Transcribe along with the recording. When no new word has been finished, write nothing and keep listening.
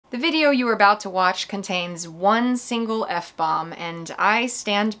The video you are about to watch contains one single F-bomb, and I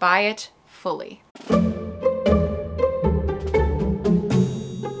stand by it fully.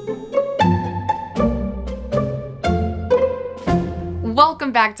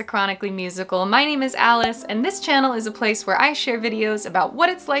 Welcome back to Chronically Musical. My name is Alice, and this channel is a place where I share videos about what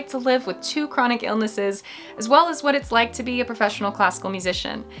it's like to live with 2 chronic illnesses, as well as what it's like to be a professional classical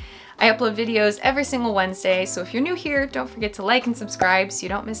musician. I upload videos every single Wednesday, so if you're new here, don't forget to like and subscribe so you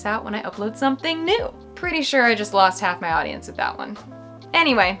don't miss out when I upload something new. Pretty sure I just lost half my audience with that one.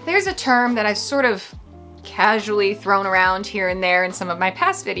 Anyway, there's a term that I've sort of casually thrown around here and there in some of my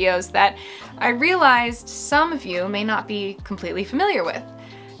past videos that I realized some of you may not be completely familiar with.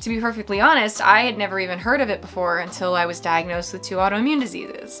 To be perfectly honest, I had never even heard of it before until I was diagnosed with 2 autoimmune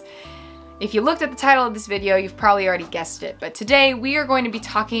diseases. If you looked at the title of this video, you've probably already guessed it, but today we are going to be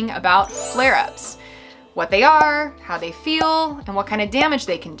talking about flare-ups. What they are, how they feel, and what kind of damage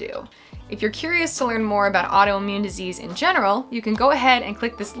they can do. If you're curious to learn more about autoimmune disease in general, you can go ahead and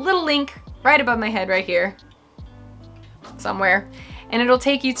click this little link right above my head right here, somewhere, and it'll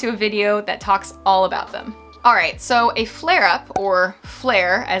take you to a video that talks all about them. Alright, so a flare-up, or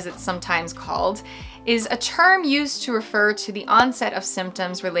flare as it's sometimes called, is a term used to refer to the onset of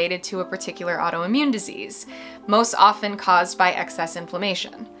symptoms related to a particular autoimmune disease, most often caused by excess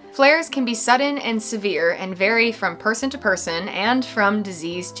inflammation. Flares can be sudden and severe and vary from person to person and from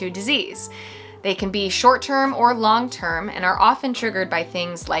disease to disease. They can be short-term or long-term and are often triggered by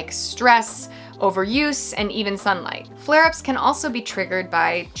things like stress, overuse, and even sunlight. Flare-ups can also be triggered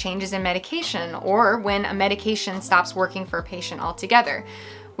by changes in medication or when a medication stops working for a patient altogether,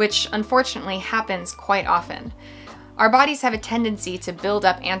 which unfortunately happens quite often. Our bodies have a tendency to build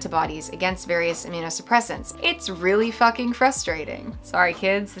up antibodies against various immunosuppressants. It's really fucking frustrating. Sorry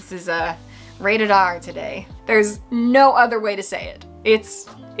kids, this is rated R today. There's no other way to say it.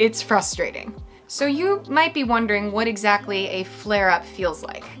 It's frustrating. So you might be wondering what exactly a flare-up feels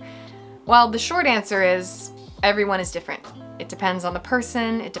like. Well, the short answer is everyone is different. It depends on the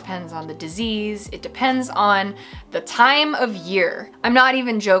person, it depends on the disease, it depends on the time of year. I'm not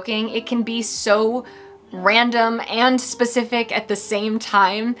even joking, it can be so random and specific at the same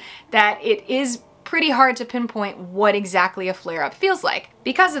time that it is pretty hard to pinpoint what exactly a flare-up feels like.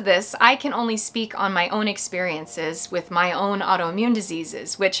 Because of this, I can only speak on my own experiences with my own autoimmune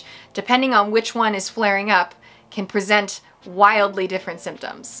diseases, which, depending on which one is flaring up, can present wildly different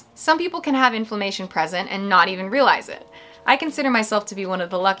symptoms. Some people can have inflammation present and not even realize it. I consider myself to be one of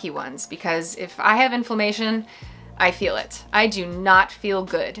the lucky ones because if I have inflammation, I feel it. I do not feel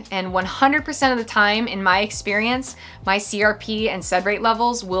good. And 100% of the time, in my experience, my CRP and sed rate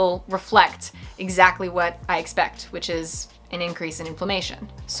levels will reflect exactly what I expect, which is an increase in inflammation.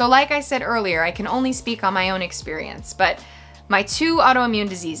 So like I said earlier, I can only speak on my own experience, but my 2 autoimmune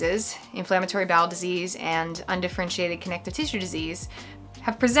diseases, inflammatory bowel disease and undifferentiated connective tissue disease,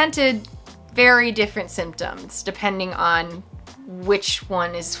 have presented very different symptoms depending on which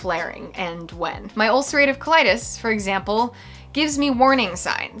one is flaring and when. My ulcerative colitis, for example, gives me warning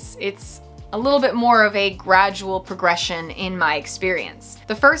signs. It's a little bit more of a gradual progression in my experience.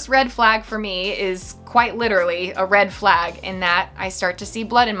 The first red flag for me is quite literally a red flag in that I start to see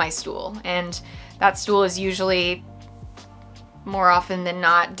blood in my stool, and that stool is usually, more often than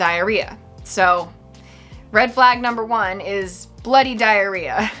not, diarrhea. So, red flag number 1 is bloody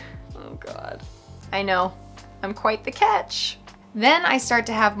diarrhea. Oh god. I know, I'm quite the catch. Then I start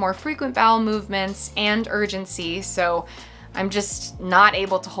to have more frequent bowel movements and urgency, so I'm just not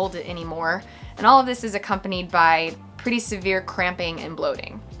able to hold it anymore. And all of this is accompanied by pretty severe cramping and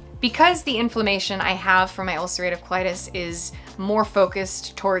bloating. Because the inflammation I have from my ulcerative colitis is more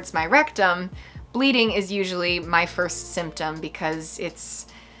focused towards my rectum, bleeding is usually my first symptom because it's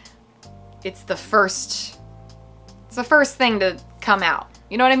the first thing to come out.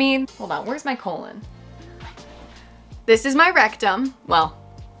 You know what I mean? Hold on, where's my colon? This is my rectum. Well,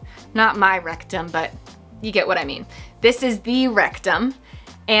 not my rectum, but you get what I mean. This is the rectum,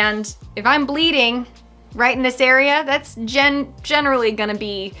 and if I'm bleeding right in this area, that's generally gonna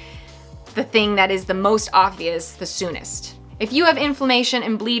be the thing that is the most obvious the soonest. If you have inflammation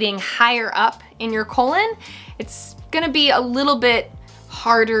and bleeding higher up in your colon, it's gonna be a little bit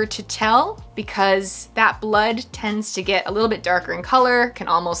harder to tell because that blood tends to get a little bit darker in color, can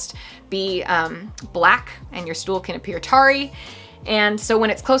almost be black, and your stool can appear tarry. And so when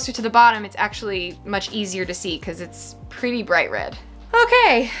it's closer to the bottom, it's actually much easier to see because it's pretty bright red.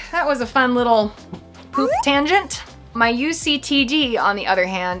 Okay, that was a fun little poop tangent. My UCTD, on the other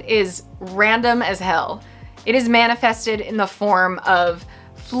hand, is random as hell. It is manifested in the form of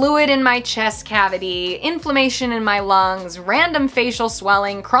fluid in my chest cavity, inflammation in my lungs, random facial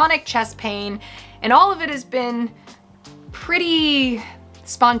swelling, chronic chest pain, and all of it has been pretty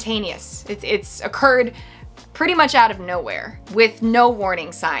spontaneous. It's occurred pretty much out of nowhere with no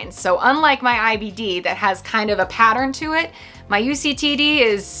warning signs. So unlike my IBD that has kind of a pattern to it, my UCTD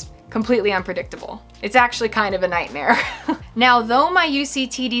is completely unpredictable. It's actually kind of a nightmare. Now, though my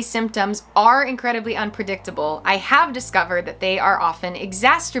UCTD symptoms are incredibly unpredictable, I have discovered that they are often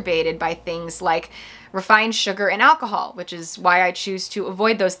exacerbated by things like refined sugar and alcohol, which is why I choose to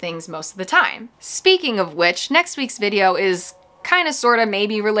avoid those things most of the time. Speaking of which, next week's video is kind of sort of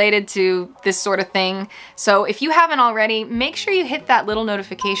maybe related to this sort of thing. So if you haven't already, make sure you hit that little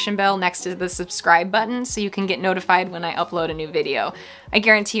notification bell next to the subscribe button so you can get notified when I upload a new video. I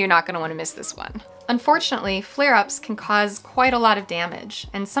guarantee you're not going to want to miss this one. Unfortunately, flare-ups can cause quite a lot of damage,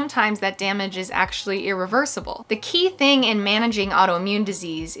 and sometimes that damage is actually irreversible. The key thing in managing autoimmune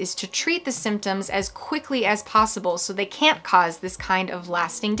disease is to treat the symptoms as quickly as possible so they can't cause this kind of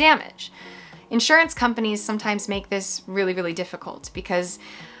lasting damage. Insurance companies sometimes make this really, really difficult because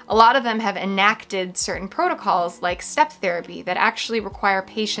a lot of them have enacted certain protocols like step therapy that actually require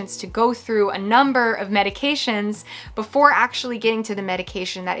patients to go through a number of medications before actually getting to the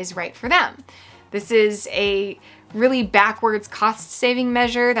medication that is right for them. This is a really backwards cost-saving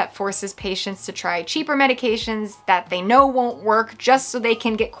measure that forces patients to try cheaper medications that they know won't work just so they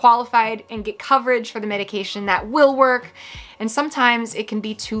can get qualified and get coverage for the medication that will work. And sometimes it can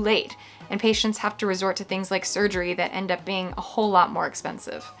be too late, and patients have to resort to things like surgery that end up being a whole lot more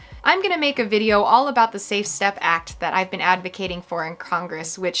expensive. I'm gonna make a video all about the Safe Step Act that I've been advocating for in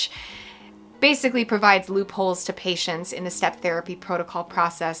Congress, which basically provides loopholes to patients in the step therapy protocol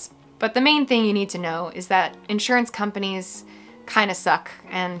process. But the main thing you need to know is that insurance companies kind of suck,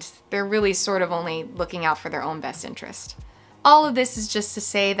 and they're really sort of only looking out for their own best interest. All of this is just to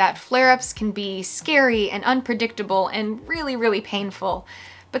say that flare-ups can be scary and unpredictable and really, really painful,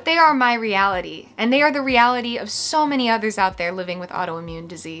 but they are my reality, and they are the reality of so many others out there living with autoimmune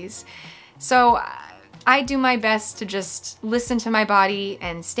disease. So I do my best to just listen to my body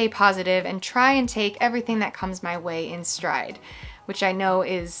and stay positive and try and take everything that comes my way in stride, which I know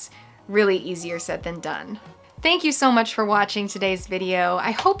is really easier said than done. Thank you so much for watching today's video.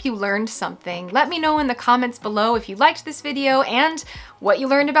 I hope you learned something. Let me know in the comments below if you liked this video and what you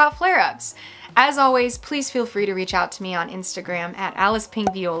learned about flare-ups. As always, please feel free to reach out to me on Instagram at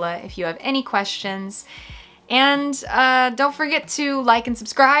AlicePinkViola if you have any questions. And don't forget to like and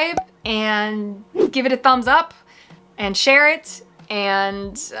subscribe and give it a thumbs up and share it.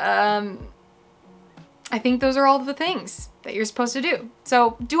 And I think those are all the things that you're supposed to do.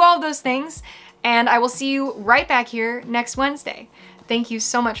 So do all of those things, and I will see you right back here next Wednesday. Thank you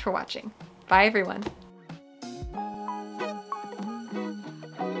so much for watching. Bye, everyone.